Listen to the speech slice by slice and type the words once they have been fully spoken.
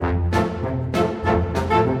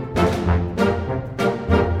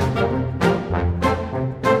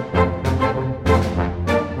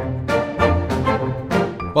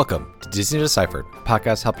Disney Deciphered, a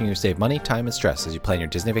podcast helping you save money, time, and stress as you plan your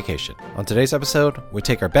Disney vacation. On today's episode, we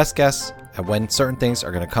take our best guess at when certain things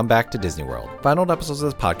are going to come back to Disney World. Find old episodes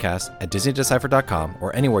of this podcast at DisneyDeciphered.com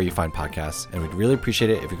or anywhere you find podcasts, and we'd really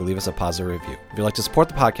appreciate it if you could leave us a positive review. If you'd like to support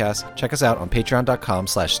the podcast, check us out on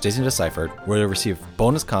patreon.com/DisneyDeciphered, where you'll receive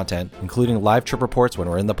bonus content, including live trip reports when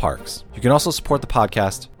we're in the parks. You can also support the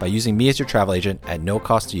podcast by using me as your travel agent at no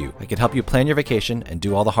cost to you. I can help you plan your vacation and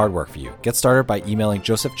do all the hard work for you. Get started by emailing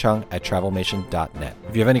josephchung@travelmation.net.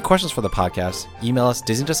 If you have any questions for the podcast, email us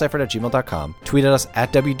DisneyDeciphered@gmail.com, tweet at us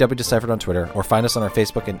at WWDeciphered on Twitter, or find us on our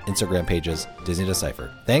Facebook and Instagram pages, Disney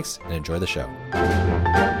Deciphered. Thanks, and enjoy the show.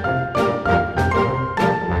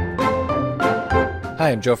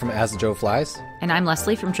 Hi, I'm Joe from As the Joe Flies. And I'm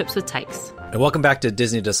Leslie from Trips with Tykes. And welcome back to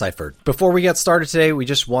Disney Deciphered. Before we get started today, we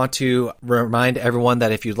just want to remind everyone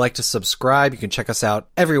that if you'd like to subscribe, you can check us out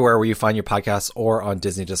everywhere where you find your podcasts or on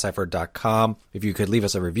DisneyDeciphered.com. If you could leave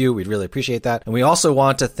us a review, we'd really appreciate that. And we also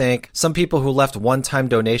want to thank some people who left one-time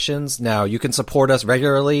donations. Now, you can support us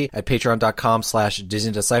regularly at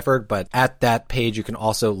patreon.com/DisneyDeciphered, but at that page, you can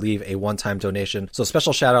also leave a one-time donation. So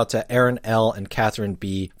special shout out to Aaron L. and Catherine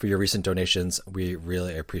B. for your recent donations. We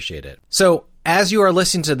really appreciate it. So, as you are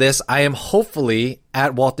listening to this, I am hopefully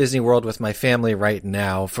at Walt Disney World with my family right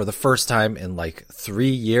now for the first time in like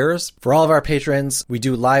 3 years. For all of our patrons, we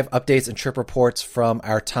do live updates and trip reports from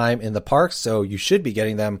our time in the parks, so you should be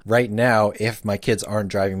getting them right now if my kids aren't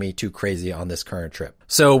driving me too crazy on this current trip.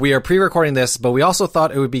 So we are pre-recording this, but we also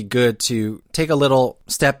thought it would be good to take a little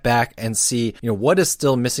step back and see, what is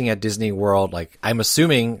still missing at Disney World. Like, I'm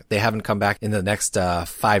assuming they haven't come back in the next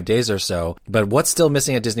 5 days or so, but what's still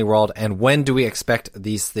missing at Disney World, and when do we expect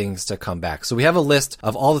these things to come back? So we have a list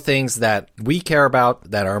of all the things that we care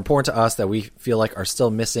about, that are important to us, that we feel like are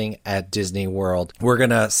still missing at Disney World. We're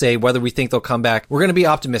going to say whether we think they'll come back. We're going to be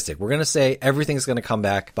optimistic. We're going to say everything's going to come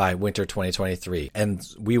back by winter 2023. And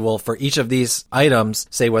we will, for each of these items,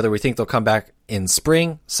 say whether we think they'll come back in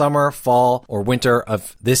spring, summer, fall, or winter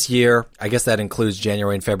of this year. I guess that includes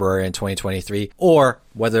January and February in 2023, or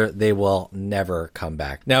whether they will never come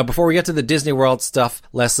back. Now, before we get to the Disney World stuff,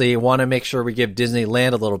 Leslie, I want to make sure we give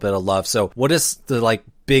Disneyland a little bit of love. So what is the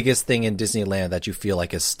biggest thing in Disneyland that you feel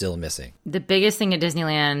like is still missing? The biggest thing at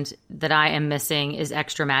Disneyland that I am missing is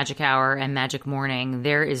Extra Magic Hour and Magic Morning.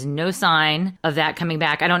 There is no sign of that coming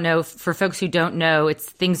back. I don't know, for folks who don't know,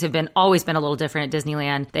 things have always been a little different at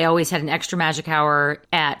Disneyland. They always had an Extra Magic Hour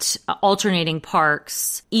at alternating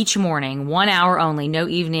parks each morning, 1 hour only, no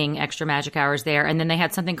evening Extra Magic Hours there. And then they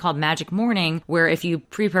had something called Magic Morning, where if you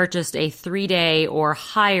pre-purchased a 3-day or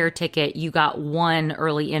higher ticket, you got one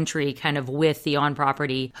early entry kind of with the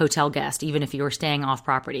on-property hotel guest, even if you were staying off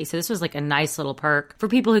property. So this was like a nice little perk for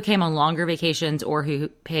people who came on longer vacations or who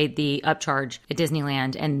paid the upcharge at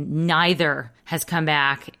Disneyland, and neither has come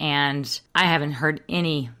back. And I haven't heard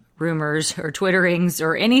any rumors or twitterings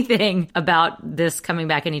or anything about this coming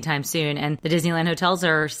back anytime soon. And the Disneyland hotels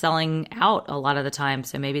are selling out a lot of the time,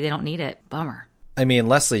 so maybe they don't need it. Bummer. I mean,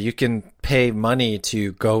 Leslie, you can pay money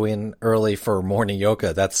to go in early for morning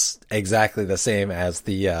yoga. That's exactly the same as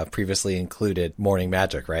the previously included morning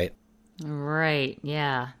magic, right? Right,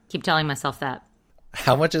 yeah. Keep telling myself that.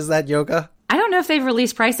 How much is that yoga? I don't know if they've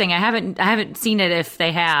released pricing. I haven't seen it if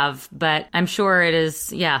they have, but I'm sure it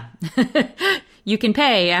is, yeah. You can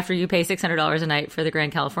pay after you pay $600 a night for the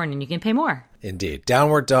Grand Californian. You can pay more. Indeed.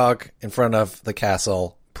 Downward dog in front of the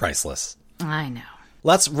castle, priceless. I know.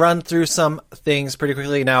 Let's run through some things pretty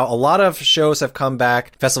quickly. Now, a lot of shows have come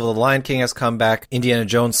back. Festival of the Lion King has come back. Indiana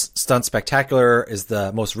Jones Stunt Spectacular is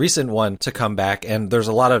the most recent one to come back. And there's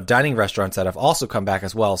a lot of dining restaurants that have also come back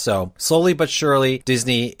as well. So slowly but surely,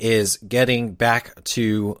 Disney is getting back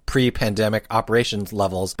to pre-pandemic operations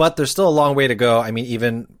levels. But there's still a long way to go. I mean,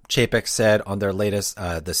 even Chapek said on their latest,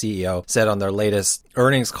 the CEO said on their latest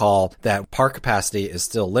earnings call that park capacity is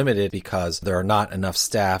still limited because there are not enough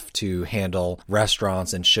staff to handle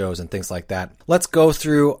restaurants and shows and things like that. Let's go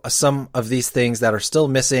through some of these things that are still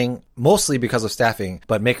missing, mostly because of staffing,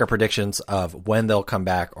 but make our predictions of when they'll come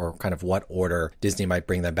back or kind of what order Disney might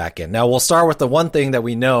bring them back in. Now, we'll start with the one thing that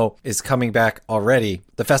we know is coming back already.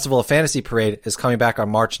 The Festival of Fantasy Parade is coming back on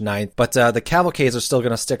March 9th, but the cavalcades are still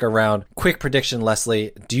going to stick around. Quick prediction,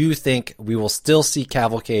 Leslie. Do you think we will still see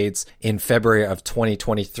cavalcades in February of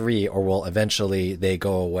 2023, or will eventually they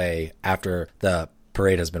go away after the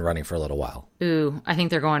parade has been running for a little while? Ooh, I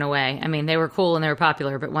think they're going away. I mean, they were cool and they were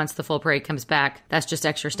popular, but once the full parade comes back, that's just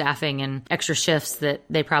extra staffing and extra shifts that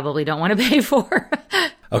they probably don't want to pay for.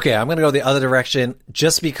 Okay, I'm going to go the other direction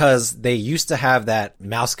just because they used to have that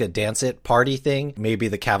Mouska Dance It party thing. Maybe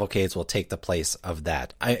the cavalcades will take the place of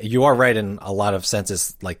that. You are right in a lot of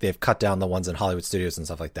senses, like they've cut down the ones in Hollywood studios and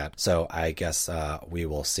stuff like that. So I guess we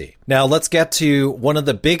will see. Now let's get to one of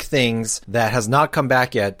the big things that has not come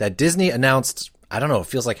back yet that Disney announced, I don't know, it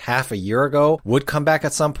feels like half a year ago, would come back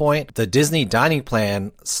at some point. The Disney dining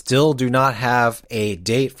plan still do not have a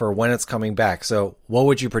date for when it's coming back. So what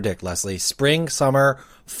would you predict, Leslie? Spring, summer,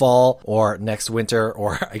 fall, or next winter,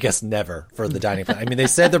 or I guess never for the dining plan? I mean, they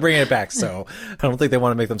said they're bringing it back, so I don't think they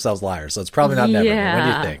want to make themselves liars. So it's probably not never. Yeah. What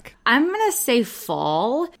do you think? I'm going to say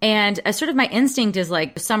fall. And sort of my instinct is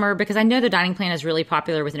like summer, because I know the dining plan is really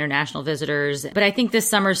popular with international visitors. But I think this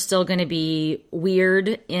summer is still going to be weird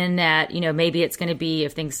in that, maybe it's going to be,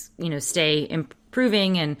 if things, stay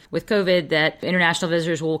improving and with COVID, that international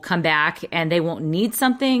visitors will come back and they won't need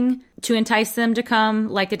something to entice them to come,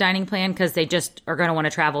 like a dining plan, because they just are going to want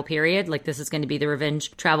to travel, period. Like this is going to be the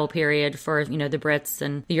revenge travel period for, the Brits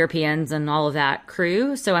and the Europeans and all of that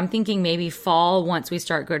crew. So I'm thinking maybe fall, once we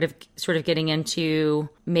start sort of getting into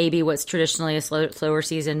maybe what's traditionally a slower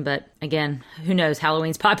season. But again, who knows?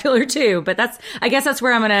 Halloween's popular too. But I guess that's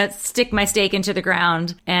where I'm going to stick my stake into the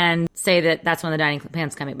ground and say that that's when the dining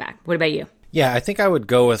plan's coming back. What about you? Yeah, I think I would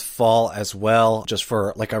go with fall as well, just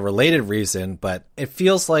for like a related reason, but it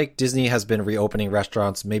feels like Disney has been reopening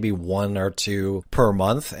restaurants maybe 1 or 2 per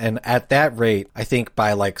month. And at that rate, I think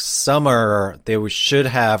by like summer, they should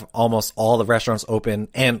have almost all the restaurants open.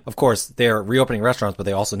 And of course, they're reopening restaurants, but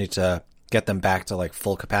they also need to get them back to like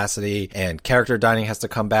full capacity, and character dining has to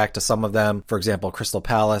come back to some of them. For example, Crystal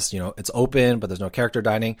Palace, it's open, but there's no character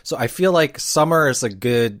dining. So I feel like summer is a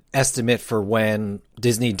good estimate for when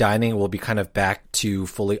Disney dining will be kind of back to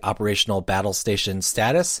fully operational battle station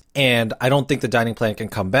status. And I don't think the dining plan can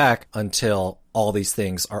come back until all these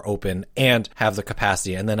things are open and have the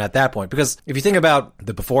capacity. And then at that point, because if you think about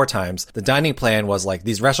the before times, the dining plan was like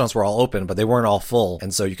these restaurants were all open, but they weren't all full.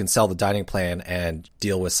 And so you can sell the dining plan and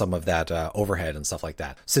deal with some of that overhead and stuff like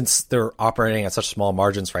that. Since they're operating at such small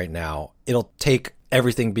margins right now, it'll take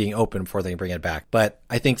everything being open before they can bring it back. But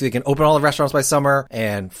I think they can open all the restaurants by summer,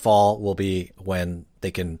 and fall will be when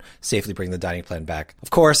they can safely bring the dining plan back. Of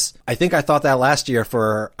course, I think I thought that last year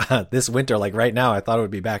for this winter. Like right now, I thought it would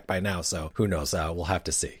be back by now. So who knows? We'll have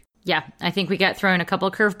to see. Yeah, I think we got thrown a couple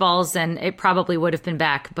of curveballs and it probably would have been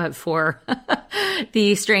back, but for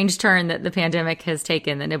the strange turn that the pandemic has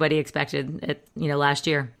taken that nobody expected it, last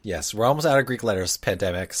year. Yes, we're almost out of Greek letters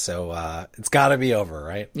pandemic, so it's got to be over,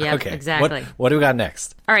 right? Yeah, okay. Exactly. What do we got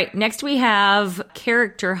next? All right, next we have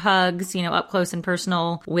character hugs, up close and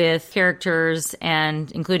personal with characters,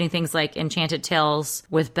 and including things like Enchanted Tales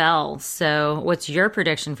with Belle. So what's your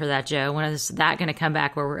prediction for that, Joe? When is that going to come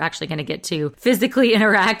back where we're actually going to get to physically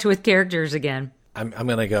interact with characters again? I'm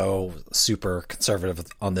going to go super conservative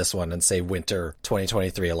on this one and say winter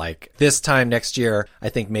 2023. Like this time next year, I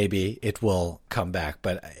think maybe it will come back,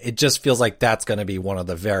 but it just feels like that's going to be one of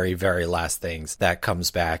the very, very last things that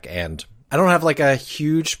comes back. And I don't have like a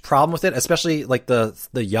huge problem with it, especially like the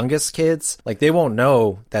youngest kids. Like they won't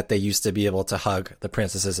know that they used to be able to hug the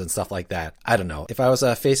princesses and stuff like that. I don't know. If I was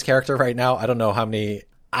a face character right now, I don't know how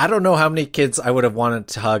many kids I would have wanted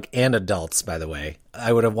to hug, and adults, by the way.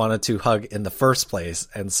 I would have wanted to hug in the first place.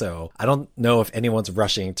 And so I don't know if anyone's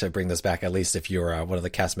rushing to bring this back, at least if you're one of the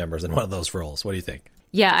cast members in one of those roles. What do you think?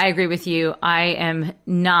 Yeah, I agree with you. I am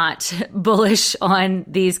not bullish on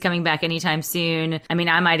these coming back anytime soon. I mean,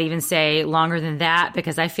 I might even say longer than that,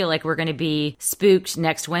 because I feel like we're going to be spooked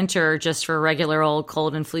next winter just for regular old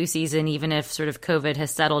cold and flu season, even if sort of COVID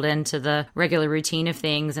has settled into the regular routine of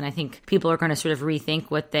things. And I think people are going to sort of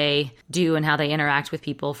rethink what they do and how they interact with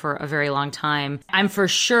people for a very long time. I'm for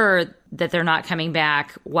sure that they're not coming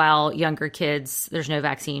back while younger kids, there's no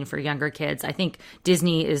vaccine for younger kids. I think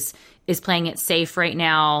Disney is playing it safe right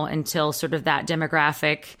now until sort of that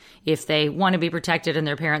demographic, if they want to be protected and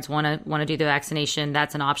their parents want to do the vaccination,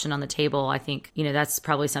 that's an option on the table. I think, that's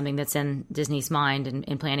probably something that's in Disney's mind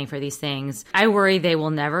in planning for these things. I worry they will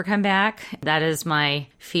never come back. That is my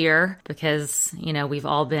fear, because, we've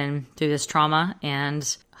all been through this trauma,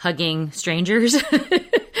 and hugging strangers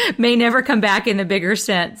may never come back in the bigger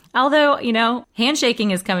sense. Although, handshaking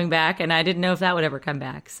is coming back, and I didn't know if that would ever come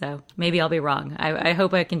back. So maybe I'll be wrong. I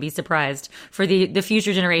hope I can be surprised for the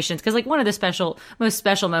future generations. Because like one of the most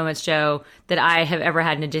special moments, Joe, that I have ever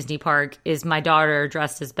had in a Disney park is my daughter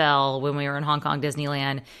dressed as Belle when we were in Hong Kong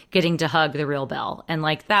Disneyland, getting to hug the real Belle. And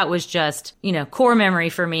like that was just, core memory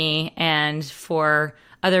for me. And for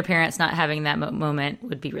other parents not having that moment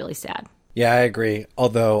would be really sad. Yeah, I agree.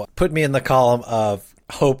 Although put me in the column of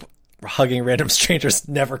hope hugging random strangers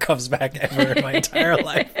never comes back ever in my entire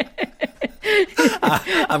life.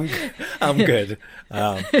 I'm good.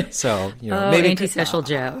 So maybe antisocial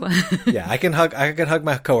Joe. Yeah, I can hug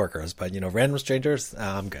my coworkers, but random strangers,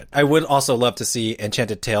 I'm good. I would also love to see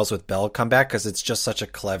Enchanted Tales with Belle come back because it's just such a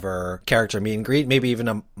clever character meet and greet. Maybe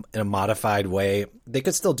even in a modified way. They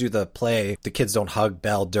could still do the play. The kids don't hug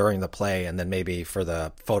Belle during the play, and then maybe for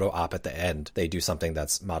the photo op at the end, they do something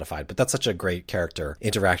that's modified. But that's such a great character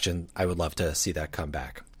interaction. I would love to see that come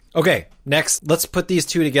back. Okay, next, let's put these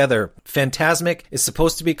two together. Fantasmic is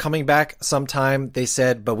supposed to be coming back sometime, they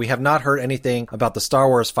said, but we have not heard anything about the Star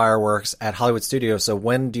Wars fireworks at Hollywood Studios. So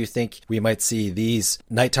when do you think we might see these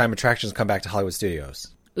nighttime attractions come back to Hollywood Studios?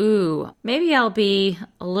 Ooh, maybe I'll be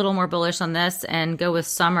a little more bullish on this and go with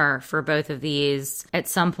summer for both of these at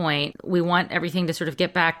some point. We want everything to sort of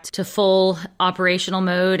get back to full operational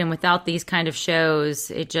mode, and without these kind of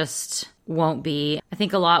shows, it just won't be. I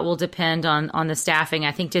think a lot will depend on the staffing.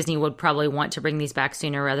 I think Disney would probably want to bring these back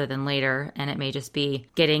sooner rather than later, and it may just be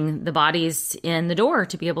getting the bodies in the door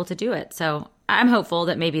to be able to do it. So I'm hopeful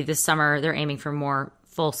that maybe this summer they're aiming for more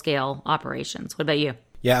full-scale operations. What about you?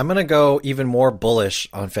 Yeah, I'm going to go even more bullish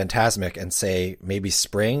on Fantasmic and say maybe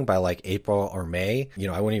spring by like April or May.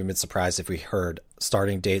 I wouldn't even be surprised if we heard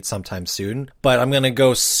starting date sometime soon. But I'm going to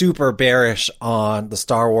go super bearish on the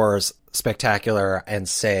Star Wars Spectacular and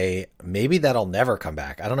say maybe that'll never come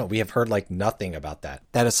back. I don't know. We have heard like nothing about that.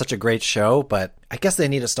 That is such a great show, but I guess they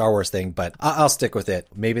need a Star Wars thing, but I'll stick with it.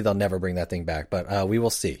 Maybe they'll never bring that thing back, but we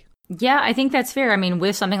will see. Yeah, I think that's fair. I mean,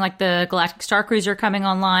 with something like the Galactic Star Cruiser coming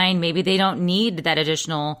online, maybe they don't need that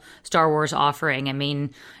additional Star Wars offering. I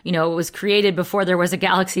mean, it was created before there was a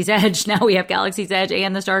Galaxy's Edge. Now we have Galaxy's Edge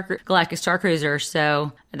and the Galactic Star Cruiser.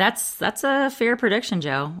 So that's a fair prediction,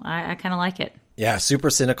 Joe. I kind of like it. Yeah, super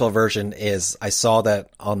cynical version is I saw that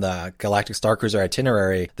on the Galactic Star Cruiser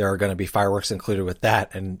itinerary, there are going to be fireworks included with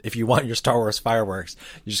that. And if you want your Star Wars fireworks,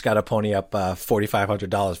 you just got to pony up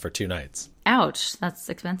 $4,500 for 2 nights. Ouch, that's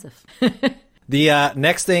expensive. The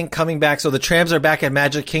next thing coming back, so the trams are back at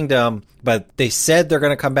Magic Kingdom, but they said they're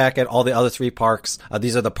going to come back at all the other 3 parks.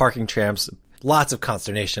 These are the parking trams. Lots of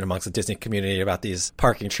consternation amongst the Disney community about these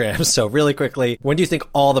parking trams. So really quickly, when do you think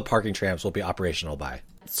all the parking trams will be operational by?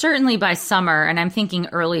 Certainly by summer, and I'm thinking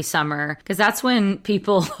early summer, because that's when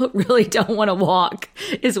people really don't want to walk,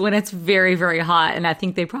 is when it's very, very hot. And I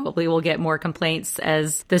think they probably will get more complaints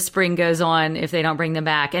as the spring goes on if they don't bring them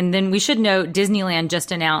back. And then we should note Disneyland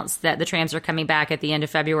just announced that the trams are coming back at the end of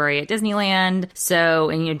February at Disneyland. So,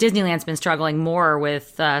 and Disneyland's been struggling more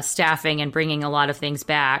with staffing and bringing a lot of things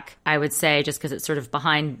back, I would say, just because it's sort of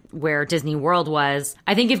behind where Disney World was.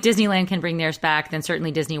 I think if Disneyland can bring theirs back, then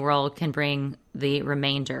certainly Disney World can bring the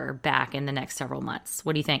remainder back in the next several months.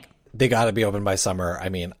 What do you think? They got to be open by summer. I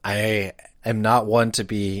mean, I am not one to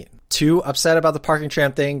be too upset about the parking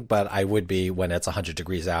tram thing, but I would be when it's 100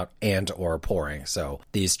 degrees out and or pouring. So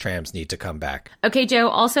these trams need to come back. Okay, Joe,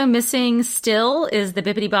 also missing still is the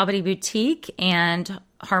Bibbidi Bobbidi Boutique and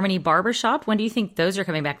Harmony Barbershop. When do you think those are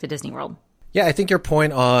coming back to Disney World? Yeah, I think your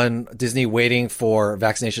point on Disney waiting for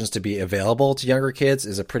vaccinations to be available to younger kids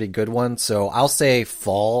is a pretty good one. So I'll say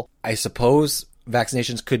fall. I suppose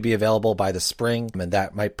vaccinations could be available by the spring, and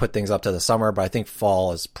that might put things up to the summer, but I think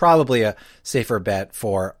fall is probably a safer bet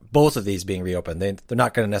for both of these being reopened. They're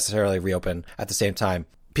not going to necessarily reopen at the same time.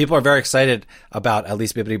 People are very excited about at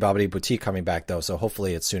least Bibbidi Bobbidi Boutique coming back, though, so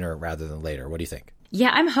hopefully it's sooner rather than later. What do you think?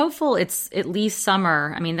 Yeah, I'm hopeful it's at least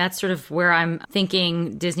summer. I mean, that's sort of where I'm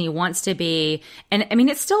thinking Disney wants to be. And I mean,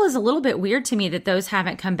 it still is a little bit weird to me that those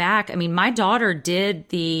haven't come back. I mean, my daughter did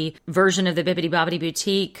the version of the Bibbidi Bobbidi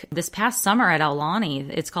Boutique this past summer at Aulani.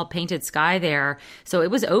 It's called Painted Sky there. So it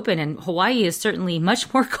was open, and Hawaii is certainly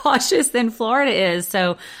much more cautious than Florida is.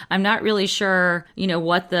 So I'm not really sure,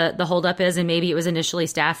 what the holdup is. And maybe it was initially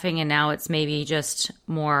staffing, and now it's maybe just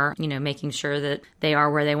more, making sure that they are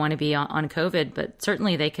where they want to be on COVID. But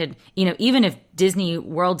certainly they could, even if Disney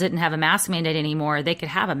World didn't have a mask mandate anymore, they could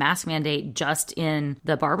have a mask mandate just in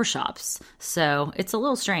the barbershops. So it's a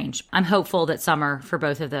little strange. I'm hopeful that summer for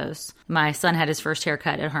both of those. My son had his first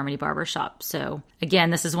haircut at Harmony Barbershop. So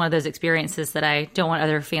again, this is one of those experiences that I don't want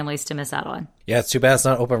other families to miss out on. Yeah, it's too bad it's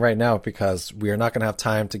not open right now because we are not going to have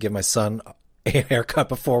time to give my son a haircut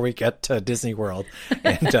before we get to Disney World.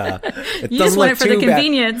 And it you doesn't just want look it for too the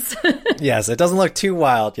convenience. Yes, it doesn't look too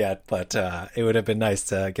wild yet, but it would have been nice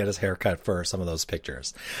to get his haircut for some of those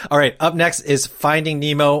pictures. All right, up next is Finding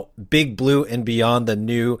Nemo, Big Blue and Beyond, the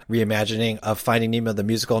new reimagining of Finding Nemo, the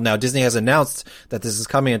musical. Now, Disney has announced that this is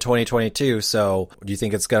coming in 2022, so do you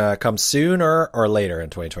think it's going to come soon or later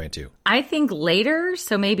in 2022? I think later,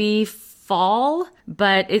 so maybe fall,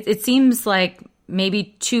 but it seems like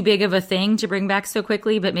maybe too big of a thing to bring back so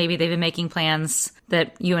quickly, but maybe they've been making plans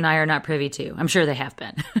that you and I are not privy to. I'm sure they have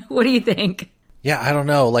been. What do you think? Yeah, I don't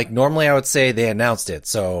know. Like, normally I would say they announced it,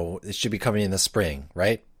 so it should be coming in the spring,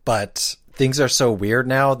 right? But things are so weird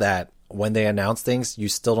now that when they announce things, you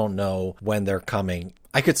still don't know when they're coming.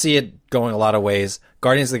 I could see it going a lot of ways.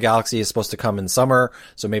 Guardians of the Galaxy is supposed to come in summer,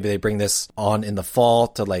 so maybe they bring this on in the fall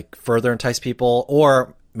to like further entice people.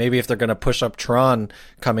 Or maybe if they're going to push up Tron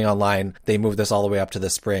coming online, they move this all the way up to the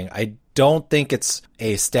spring. I don't think it's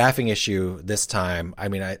a staffing issue this time. I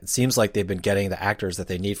mean, it seems like they've been getting the actors that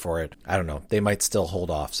they need for it. I don't know. They might still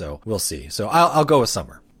hold off, so we'll see. So I'll go with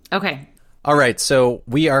summer. Okay. All right, so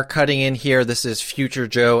we are cutting in here. This is Future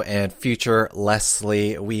Joe and Future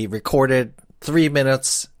Leslie. We recorded 3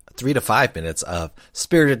 to 5 minutes of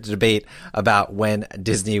spirited debate about when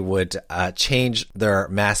Disney would change their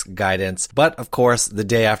mask guidance. But of course, the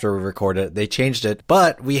day after we recorded, they changed it.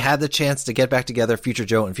 But we had the chance to get back together, Future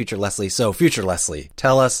Joe and Future Leslie. So Future Leslie,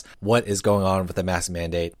 tell us what is going on with the mask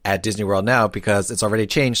mandate at Disney World now, because it's already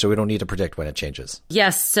changed, so we don't need to predict when it changes.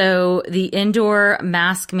 Yes, so the indoor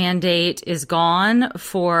mask mandate is gone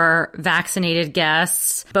for vaccinated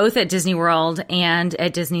guests, both at Disney World and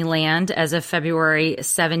at Disneyland as of February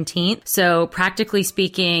 17th. So practically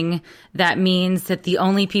speaking, that means that the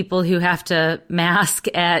only people who have to mask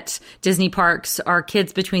at Disney parks are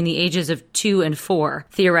kids between the ages of 2 and 4,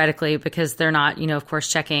 theoretically, because they're not, of course,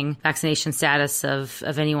 checking vaccination status of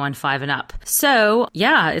anyone 5 and up. So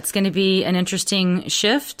yeah, it's going to be an interesting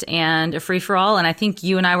shift and a free-for-all. And I think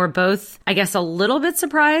you and I were both, I guess, a little bit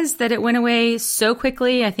surprised that it went away so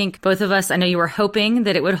quickly. I think both of us, I know you were hoping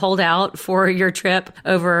that it would hold out for your trip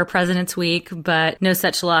over President's Week, but no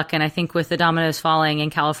such luck. And I think with the dominoes falling in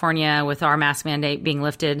California, with our mask mandate being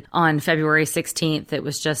lifted on February 16th, it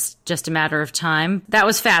was just a matter of time. That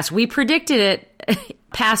was fast. We predicted it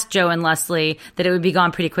past Joe and Leslie that it would be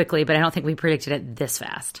gone pretty quickly, but I don't think we predicted it this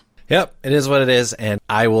fast. Yep, it is what it is, and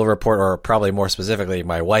I will report, or probably more specifically,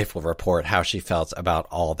 my wife will report how she felt about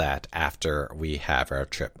all that after we have our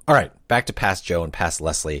trip. All right, back to past Joe and past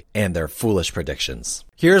Leslie and their foolish predictions.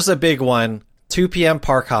 Here's a big one, 2 p.m.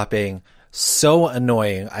 park hopping. So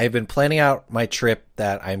annoying. I've been planning out my trip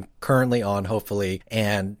that I'm currently on, hopefully,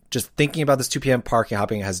 and just thinking about this 2 p.m. park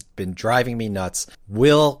hopping has been driving me nuts.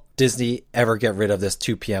 Will Disney ever get rid of this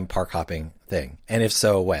 2 p.m. park hopping thing? And if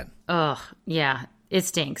so, when? Oh, yeah. It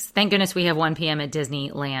stinks. Thank goodness we have 1 p.m. at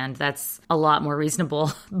Disneyland. That's a lot more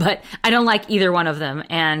reasonable, but I don't like either one of them.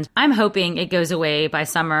 And I'm hoping it goes away by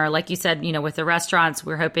summer. Like you said, with the restaurants,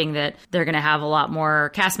 we're hoping that they're going to have a lot more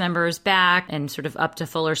cast members back and sort of up to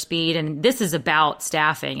fuller speed. And this is about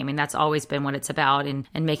staffing. I mean, that's always been what it's about, and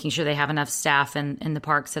making sure they have enough staff in the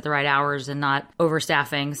parks at the right hours and not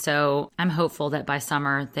overstaffing. So I'm hopeful that by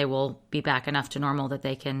summer they will be back enough to normal that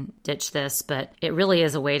they can ditch this. But it really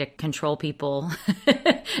is a way to control people.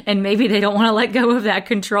 And maybe they don't want to let go of that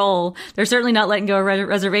control. They're certainly not letting go of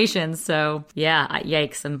reservations. So yeah,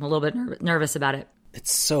 yikes. I'm a little bit nervous about it.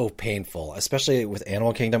 It's so painful, especially with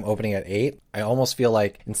Animal Kingdom opening at 8. I almost feel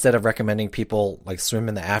like instead of recommending people like swim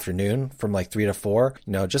in the afternoon from like 3 to 4,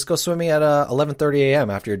 just go swimming at 11:30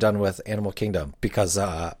 a.m. after you're done with Animal Kingdom, because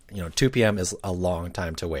 2 p.m. is a long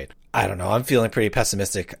time to wait. I don't know. I'm feeling pretty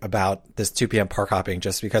pessimistic about this 2 p.m. park hopping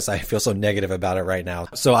just because I feel so negative about it right now.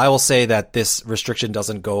 So I will say that this restriction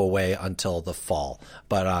doesn't go away until the fall,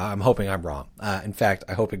 but I'm hoping I'm wrong. In fact,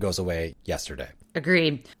 I hope it goes away yesterday.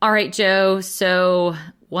 Agreed. All right, Joe. So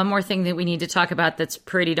one more thing that we need to talk about that's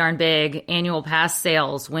pretty darn big, annual pass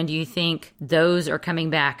sales. When do you think those are coming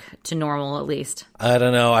back to normal, at least? I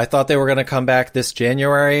don't know. I thought they were going to come back this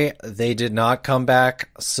January. They did not come back.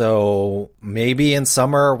 So maybe in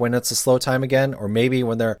summer when it's a slow time again, or maybe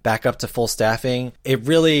when they're back up to full staffing.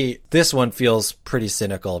 This one feels pretty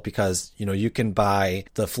cynical because, you can buy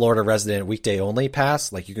the Florida resident weekday only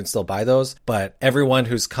pass. Like, you can still buy those, but everyone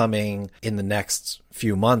who's coming in the next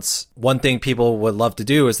few months, one thing people would love to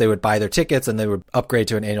do is they would buy their tickets and they would upgrade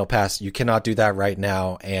to an annual pass. You cannot do that right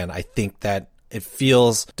now. And I think that it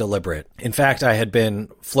feels deliberate. In fact, I had been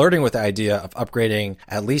flirting with the idea of upgrading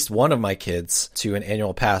at least one of my kids to an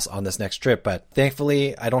annual pass on this next trip, but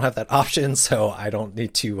thankfully I don't have that option, so I don't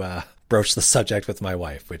need to broach the subject with my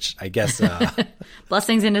wife, which I guess...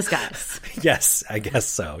 Blessings in disguise. Yes, I guess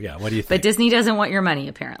so. Yeah, what do you think? But Disney doesn't want your money,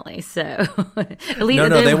 apparently. So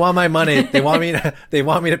No, they want my money. They want me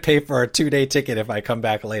to pay for a 2-day ticket if I come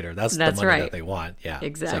back later. That's the money right. that they want. Yeah,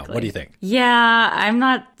 exactly. So what do you think? Yeah, I'm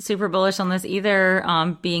not super bullish on this either.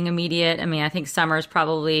 Being immediate, I think summer is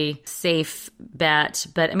probably safe bet,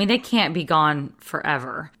 but they can't be gone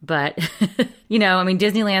forever. But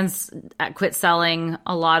Disneyland's quit selling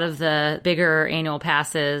a lot of the bigger annual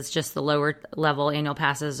passes. Just the lower level annual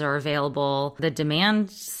passes are available. The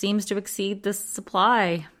demand seems to exceed the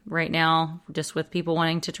supply right now, just with people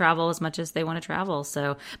wanting to travel as much as they want to travel.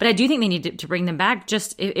 So, but I do think they need to bring them back,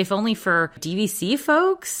 just if only for DVC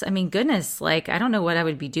folks. I mean, goodness, like, I don't know what I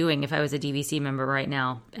would be doing if I was a DVC member right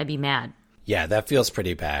now. I'd be mad. Yeah, that feels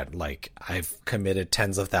pretty bad. Like, I've committed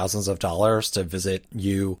tens of thousands of dollars to visit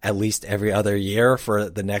you at least every other year for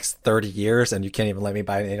the next 30 years, and you can't even let me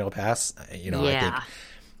buy an annual pass. You know, yeah. I think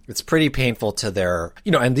it's pretty painful to their,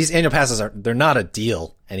 you know, and these annual passes they're not a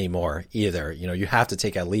deal anymore either. You know, you have to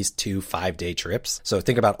take at least 2 5-day trips. So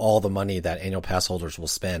think about all the money that annual pass holders will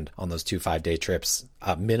spend on those 2 5-day trips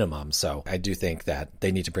minimum. So I do think that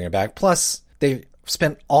they need to bring it back. Plus, they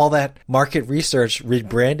spent all that market research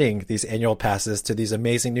rebranding these annual passes to these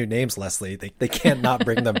amazing new names, Leslie. They can't not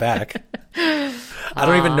bring them back. I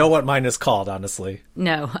don't even know what mine is called, honestly.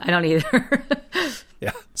 No, I don't either.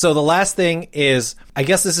 Yeah. So the last thing is, I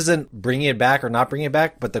guess this isn't bringing it back or not bringing it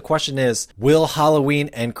back, but the question is, will Halloween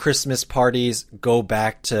and Christmas parties go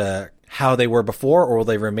back to how they were before, or will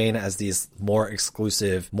they remain as these more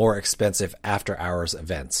exclusive, more expensive after hours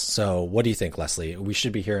events? So what do you think, Leslie? We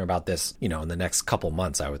should be hearing about this, you know, in the next couple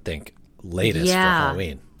months, I would think, latest for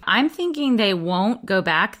Halloween. I'm thinking they won't go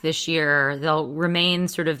back this year. They'll remain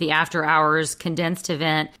sort of the after hours condensed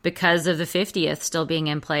event because of the 50th still being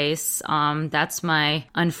in place. That's my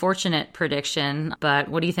unfortunate prediction. But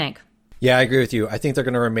what do you think? Yeah, I agree with you. I think they're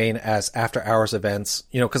going to remain as after hours events,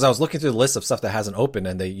 you know, because I was looking through the list of stuff that hasn't opened,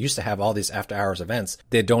 and they used to have all these after hours events.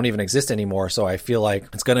 They don't even exist anymore. So I feel like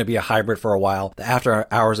it's going to be a hybrid for a while. The after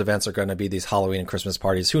hours events are going to be these Halloween and Christmas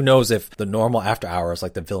parties. Who knows if the normal after hours,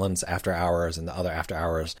 like the Villains after hours and the other after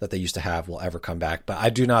hours that they used to have, will ever come back. But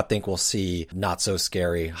I do not think we'll see Not So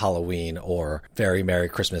Scary Halloween or Very Merry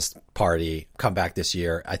Christmas Party come back this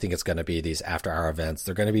year. I think it's going to be these after hour events.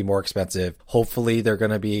 They're going to be more expensive. Hopefully they're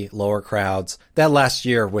going to be lower crowds. That last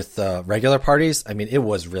year with the regular parties, I mean, it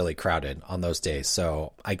was really crowded on those days.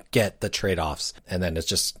 So I get the trade-offs. And then it's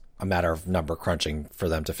just a matter of number crunching for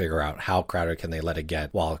them to figure out how crowded can they let it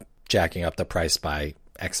get while jacking up the price by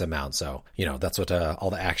X amount. So, you know, that's what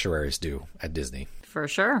all the actuaries do at Disney. For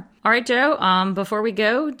sure. All right, Joe, before we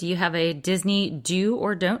go, do you have a Disney do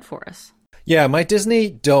or don't for us? Yeah, my Disney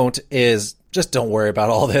don't is just don't worry about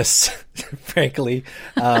all this, frankly.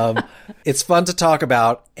 It's fun to talk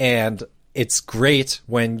about, and it's great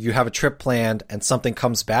when you have a trip planned and something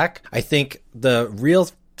comes back. I think the real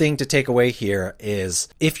thing to take away here is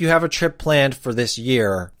if you have a trip planned for this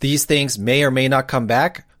year, these things may or may not come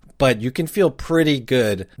back, but you can feel pretty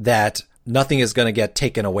good that nothing is going to get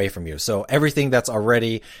taken away from you. So everything that's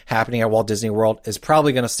already happening at Walt Disney World is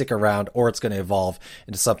probably going to stick around, or it's going to evolve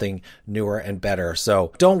into something newer and better.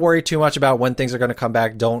 So don't worry too much about when things are going to come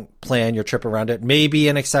back. Don't plan your trip around it. Maybe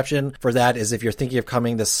an exception for that is if you're thinking of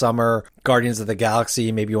coming this summer, Guardians of the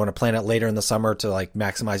Galaxy, maybe you want to plan it later in the summer to like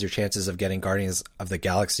maximize your chances of getting Guardians of the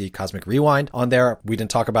Galaxy Cosmic Rewind on there. We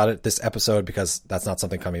didn't talk about it this episode because that's not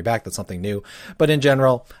something coming back. That's something new. But in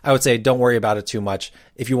general, I would say don't worry about it too much.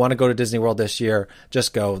 If you want to go to Disney World this year,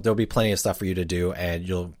 just go. There'll be plenty of stuff for you to do, and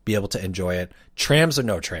you'll be able to enjoy it. Trams or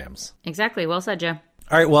no trams? Exactly. Well said, Joe.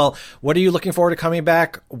 All right. Well, what are you looking forward to coming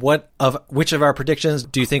back? Which of our predictions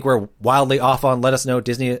do you think we're wildly off on? Let us know.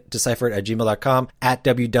 DisneyDeciphered@gmail.com, at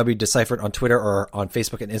WWDeciphered on Twitter, or on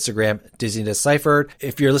Facebook and Instagram, Disney Deciphered.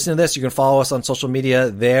 If you're listening to this, you can follow us on social media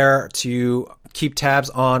there to keep tabs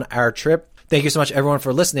on our trip. Thank you so much, everyone,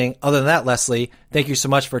 for listening. Other than that, Leslie, thank you so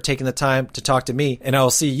much for taking the time to talk to me. And I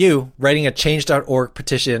will see you writing a change.org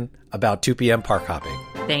petition about 2 p.m. park hopping.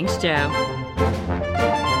 Thanks, Joe.